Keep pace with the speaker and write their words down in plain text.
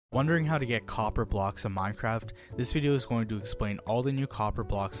Wondering how to get copper blocks in Minecraft? This video is going to explain all the new copper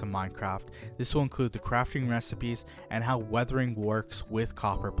blocks in Minecraft. This will include the crafting recipes and how weathering works with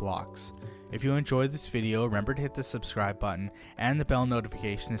copper blocks. If you enjoyed this video, remember to hit the subscribe button and the bell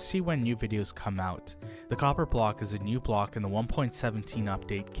notification to see when new videos come out. The copper block is a new block in the 1.17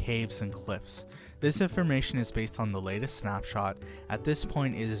 update Caves and Cliffs. This information is based on the latest snapshot. At this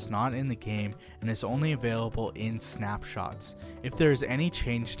point it is not in the game and is only available in snapshots. If there is any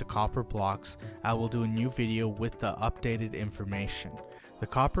change to copper blocks, I will do a new video with the updated information. The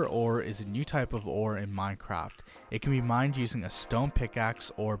copper ore is a new type of ore in Minecraft. It can be mined using a stone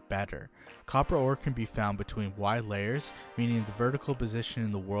pickaxe or better. Copper ore can be found between wide layers, meaning the vertical position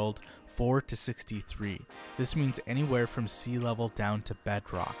in the world 4 to 63. This means anywhere from sea level down to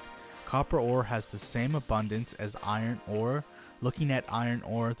bedrock. Copper ore has the same abundance as iron ore. Looking at iron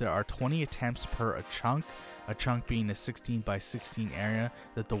ore, there are 20 attempts per a chunk being a 16 by 16 area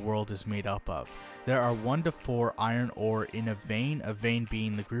that the world is made up of. There are 1 to 4 iron ore in a vein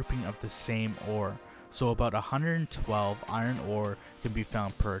being the grouping of the same ore, so about 112 iron ore can be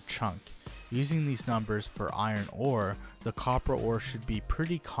found per chunk. Using these numbers for iron ore, the copper ore should be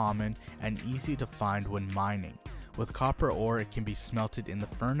pretty common and easy to find when mining. With copper ore, it can be smelted in the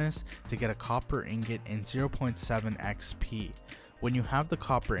furnace to get a copper ingot and 0.7 XP. When you have the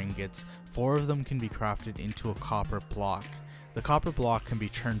copper ingots, 4 of them can be crafted into a copper block. The copper block can be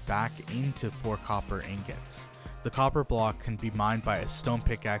turned back into 4 copper ingots. The copper block can be mined by a stone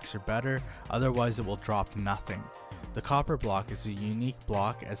pickaxe or better, otherwise it will drop nothing. The copper block is a unique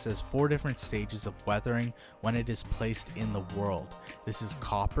block as it has 4 different stages of weathering when it is placed in the world. This is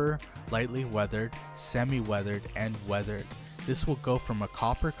copper, lightly weathered, semi-weathered, and weathered. This will go from a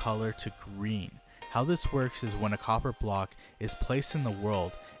copper color to green. How this works is when a copper block is placed in the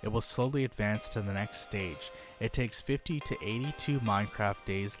world, it will slowly advance to the next stage. It takes 50 to 82 Minecraft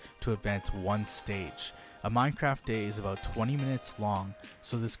days to advance one stage. A Minecraft day is about 20 minutes long,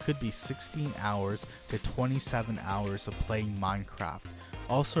 so this could be 16 hours to 27 hours of playing Minecraft.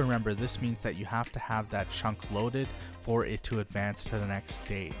 Also remember, this means that you have to have that chunk loaded for it to advance to the next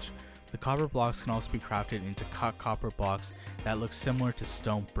stage. The copper blocks can also be crafted into cut copper blocks that look similar to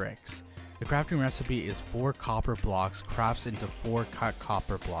stone bricks. The crafting recipe is 4 copper blocks crafts into 4 cut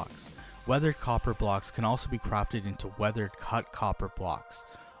copper blocks. Weathered copper blocks can also be crafted into weathered cut copper blocks.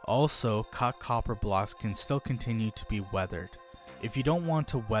 Also, cut copper blocks can still continue to be weathered. If you don't want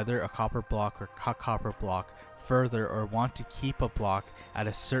to weather a copper block or cut copper block further or want to keep a block at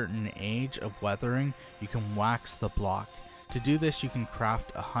a certain age of weathering, you can wax the block. To do this, you can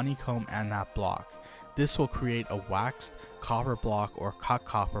craft a honeycomb and that block. This will create a waxed copper block or cut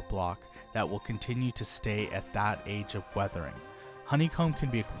copper block that will continue to stay at that age of weathering. Honeycomb can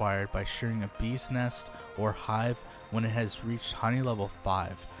be acquired by shearing a bee's nest or hive when it has reached honey level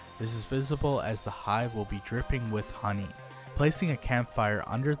 5. This is visible as the hive will be dripping with honey. Placing a campfire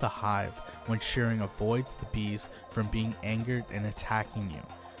under the hive when shearing avoids the bees from being angered and attacking you.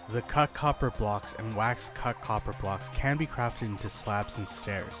 The cut copper blocks and waxed cut copper blocks can be crafted into slabs and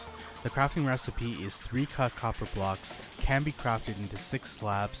stairs. The crafting recipe is 3 cut copper blocks can be crafted into 6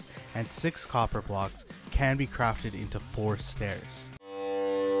 slabs and 6 copper blocks can be crafted into 4 stairs.